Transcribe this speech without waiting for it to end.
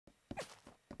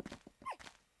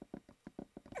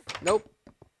Nope.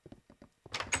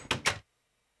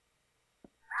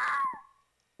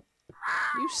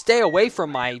 You stay away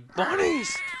from my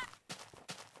bunnies!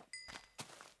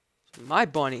 My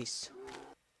bunnies.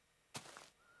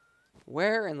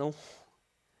 Where in the...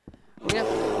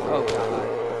 Oh,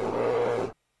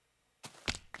 God.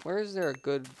 Where is there a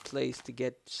good place to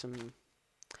get some...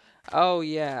 Oh,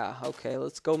 yeah. Okay,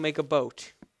 let's go make a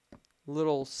boat.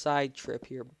 Little side trip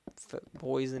here,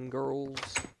 boys and girls.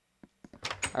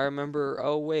 I remember...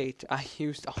 Oh, wait. I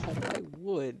used all my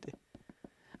wood.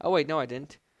 Oh, wait. No, I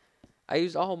didn't. I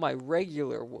used all my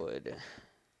regular wood.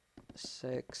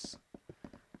 6.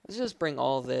 Let's just bring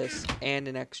all this and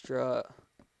an extra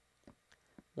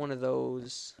one of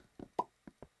those.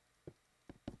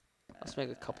 Let's make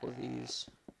a couple of these.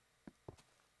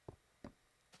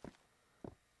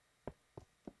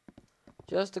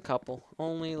 Just a couple.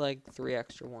 Only like 3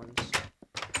 extra ones.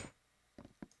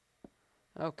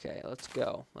 Okay, let's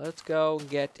go. Let's go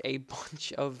get a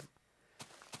bunch of...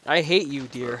 I hate you,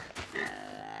 dear.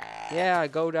 Yeah,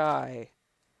 go die.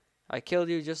 I killed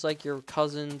you just like your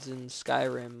cousins in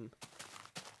Skyrim.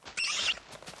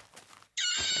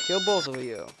 I killed both of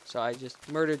you. So I just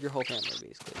murdered your whole family,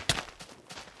 basically.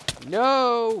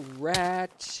 No,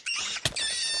 rat.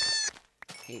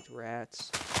 Hate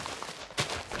rats.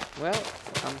 Well,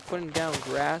 I'm putting down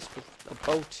grass with a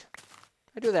boat.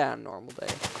 I do that on a normal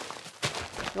day.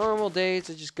 Normal days,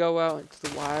 I just go out into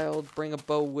the wild, bring a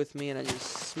bow with me, and I just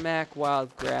smack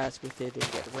wild grass with it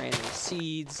and get random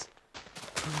seeds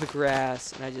from the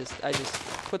grass, and I just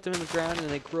put them in the ground and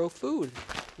they grow food.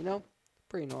 You know,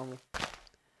 pretty normal.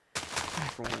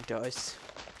 Everyone does.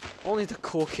 Only the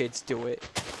cool kids do it.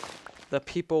 The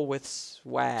people with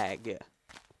swag.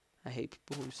 I hate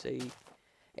people who say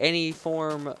any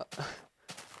form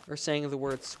or saying the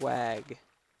word swag.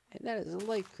 And that is a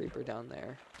light creeper down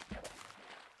there.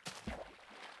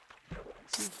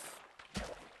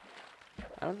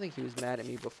 I don't think he was mad at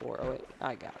me before. Oh wait,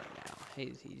 I got him now.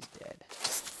 He's dead.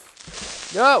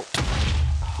 No!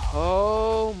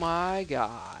 Oh my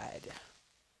god.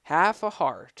 Half a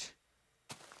heart.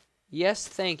 Yes,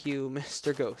 thank you,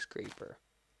 Mr. Ghost Creeper.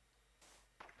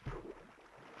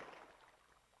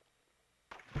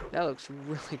 That looks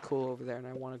really cool over there, and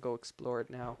I want to go explore it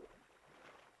now.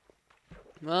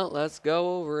 Well, let's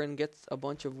go over and get a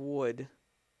bunch of wood.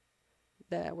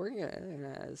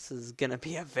 This is gonna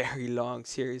be a very long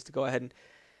series to go ahead and...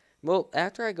 Well,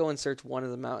 after I go and search one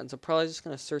of the mountains, I'm probably just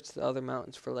gonna search the other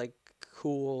mountains for, like,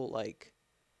 cool, like,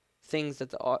 things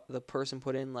that the person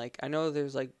put in. Like, I know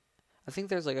there's, like... I think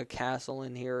there's, like, a castle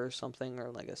in here or something,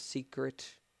 or, like, a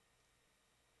secret...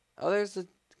 Oh, there's the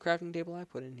crafting table I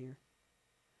put in here.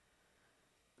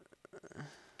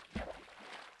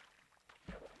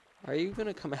 Are you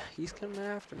gonna come... He's coming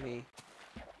after me.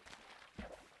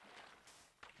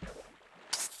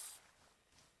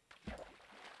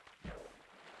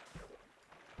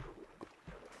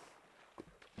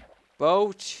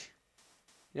 Boat.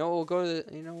 You know what, we'll go to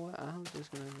the... You know what, I'm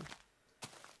just gonna...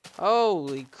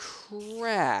 Holy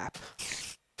crap.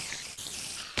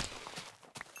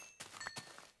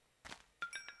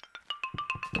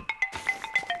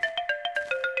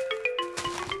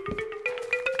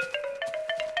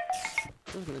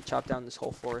 I'm gonna chop down this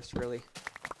whole forest, really.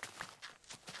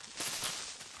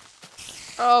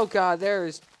 Oh god,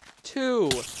 there's 2.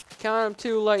 Count them,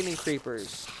 2 lightning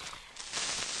creepers.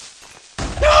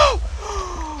 No!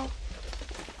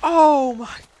 Oh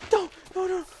my... No, no,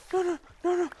 no, no, no,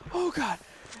 no, no. Oh god.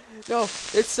 No,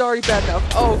 it's already bad enough.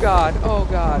 Oh god, oh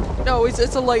god. No,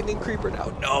 it's a lightning creeper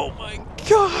now. No, my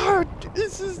god.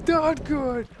 This is not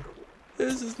good.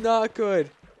 This is not good.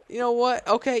 You know what?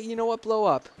 Okay, you know what? Blow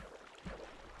up.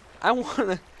 I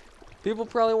wanna... People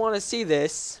probably want to see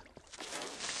this.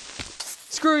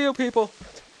 Screw you, people.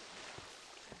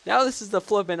 Now this is the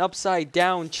flippin' upside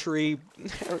down tree.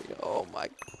 There we go. Oh my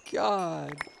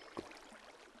god.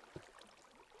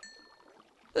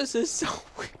 This is so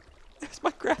weird. There's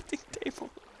my crafting table.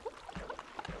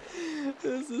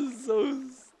 This is so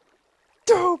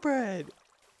stupid.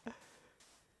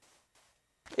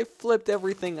 It flipped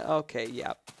everything. Okay,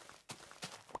 yeah.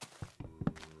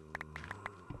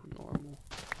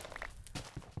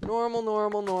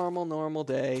 Normal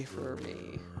day for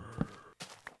me.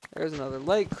 There's another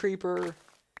light creeper.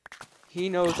 He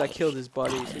knows I killed his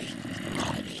buddy, so he's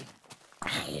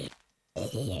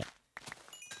me.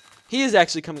 He is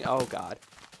actually coming. Oh god.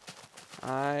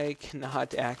 I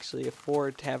cannot actually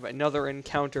afford to have another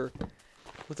encounter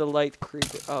with a light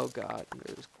creeper. Oh god.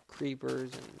 There's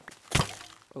creepers and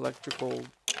electrical.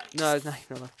 No, it's not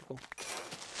even electrical.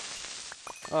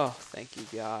 Oh, thank you,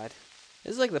 God.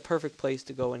 This is like the perfect place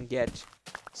to go and get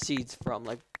seeds from.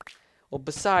 Like, Well,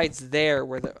 besides there,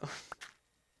 where the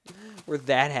where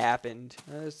that happened.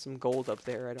 There's some gold up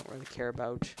there I don't really care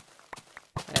about.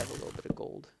 I have a little bit of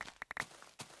gold.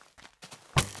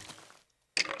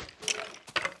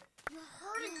 You're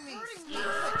hurting me.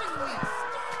 Stop it.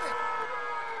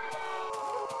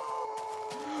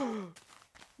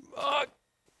 Oh,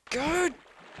 God.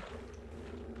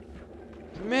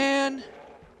 Man.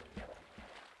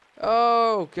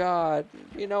 Oh, God.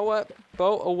 You know what?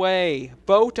 Boat away.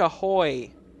 Boat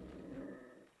ahoy.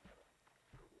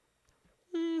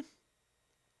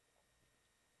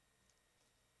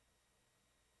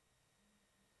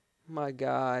 My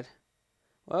God.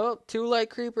 Well, 2 light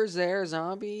creepers there.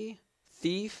 Zombie.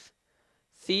 Thief.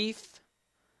 Thief.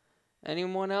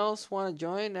 Anyone else want to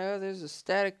join? No, there's a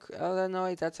static. Oh, no,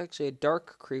 wait, that's actually a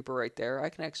dark creeper right there. I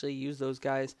can actually use those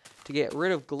guys to get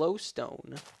rid of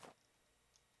glowstone.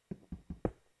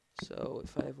 So,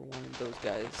 if I ever wanted those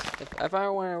guys, if I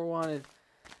ever wanted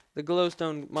the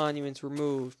glowstone monuments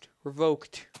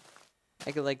revoked,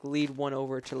 I could, like, lead one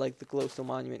over to, like, the glowstone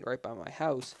monument right by my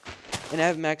house and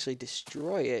have them actually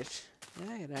destroy it.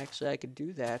 Yeah, and actually, I could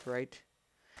do that, right?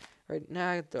 Right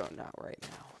now, though, not right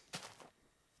now.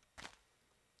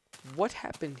 What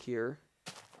happened here?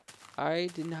 I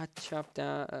did not chop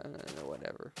down,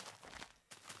 whatever.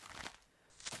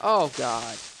 Oh,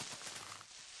 God.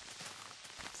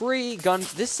 Free gun,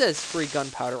 this says free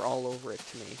gunpowder all over it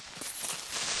to me.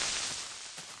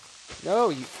 No,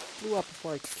 you flew up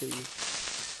before I could kill you.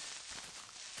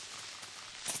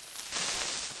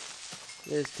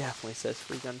 This definitely says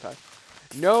free gunpowder.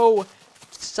 No,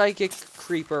 psychic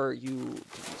creeper, you.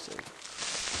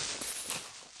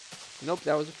 Nope,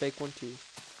 that was a fake one too.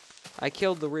 I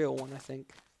killed the real one, I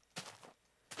think.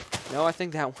 No, I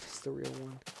think that one is the real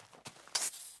one.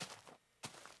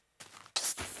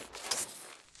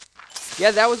 Yeah,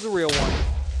 that was the real one.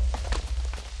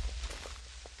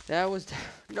 That was...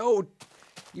 No,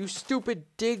 you stupid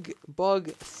dig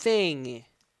bug thing.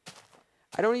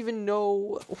 I don't even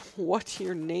know what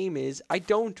your name is. I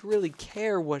don't really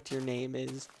care what your name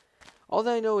is. All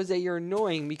that I know is that you're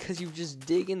annoying because you just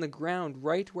dig in the ground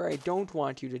right where I don't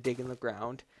want you to dig in the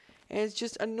ground. And it's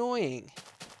just annoying.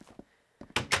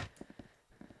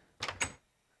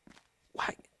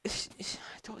 Why? I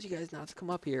told you guys not to come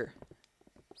up here.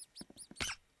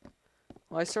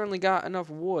 Well, I certainly got enough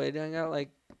wood. I got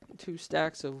like 2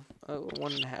 stacks of...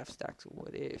 1.5 stacks of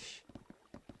wood-ish.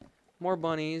 More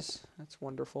bunnies. That's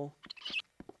wonderful.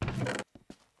 Let's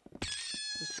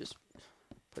just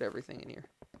put everything in here.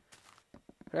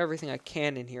 Put everything I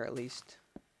can in here, at least.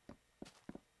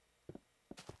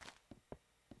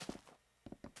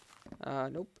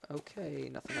 Nope. Okay,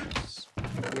 nothing else.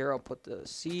 Here, I'll put the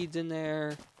seeds in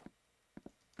there.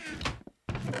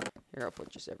 Here, I'll put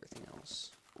just everything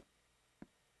else.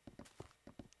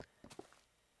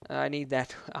 I need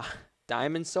that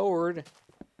diamond sword.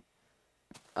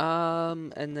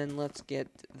 And then let's get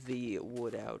the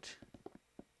wood out.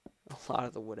 A lot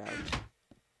of the wood out.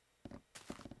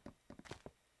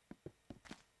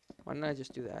 Why didn't I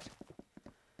just do that?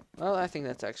 Well, I think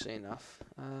that's actually enough.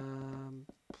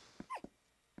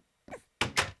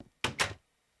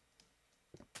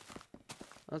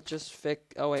 Let's just fix...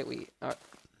 Oh, wait,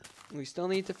 we still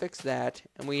need to fix that.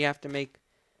 And we have to make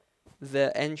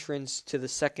the entrance to the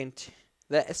second...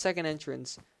 The second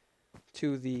entrance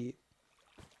to the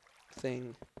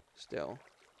thing still.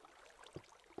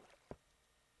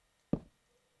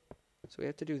 So we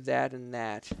have to do that and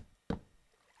that.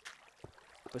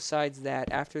 Besides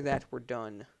that, after that, we're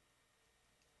done.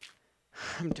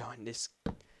 I'm done. This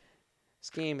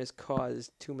game has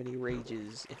caused too many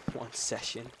rages in one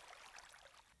session.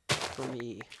 For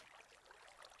me.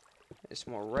 There's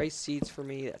some more rice seeds for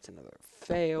me. That's another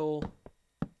fail.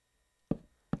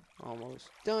 Almost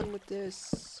done with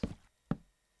this.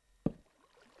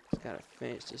 Just gotta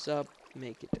finish this up.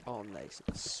 Make it all nice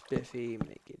and spiffy.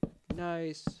 Make it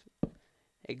nice.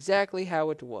 Exactly how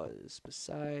it was.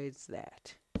 Besides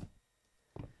that.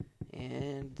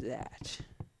 And that.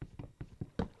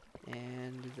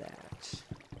 And that.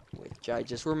 Which I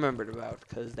just remembered about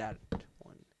because that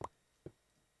one.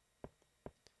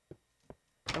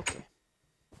 Okay.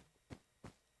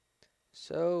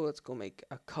 So let's go make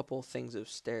a couple things of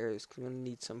stairs because we're going to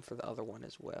need some for the other one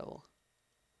as well.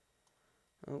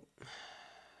 Oh.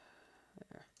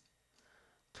 There.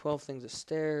 12 things of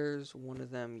stairs. One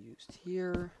of them used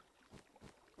here.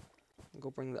 I'll go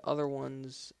bring the other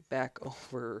ones back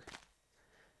over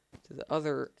to the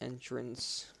other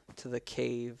entrance to the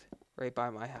cave right by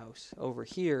my house. Over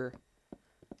here,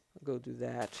 I'll go do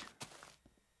that.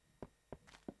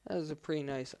 That was a pretty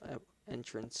nice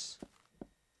entrance.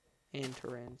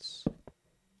 Entrance.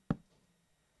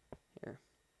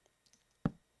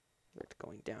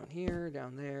 Anything down here,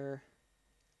 down there.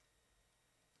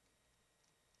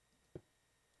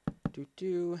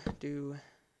 Do. Do.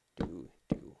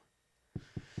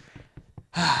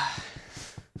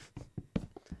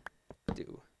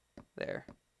 There.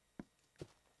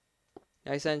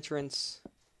 Nice entrance.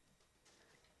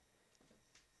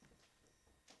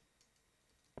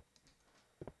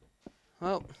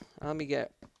 Well, let me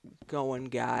get going,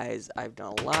 guys. I've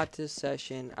done a lot this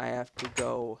session. I have to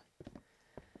go.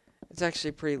 It's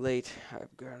actually pretty late. I'm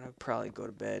gonna probably go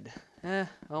to bed.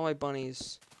 All my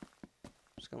bunnies. I'm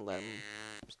just gonna let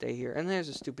them stay here. And there's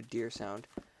a stupid deer sound.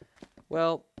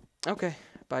 Well, okay.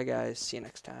 Bye, guys. See you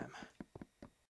next time.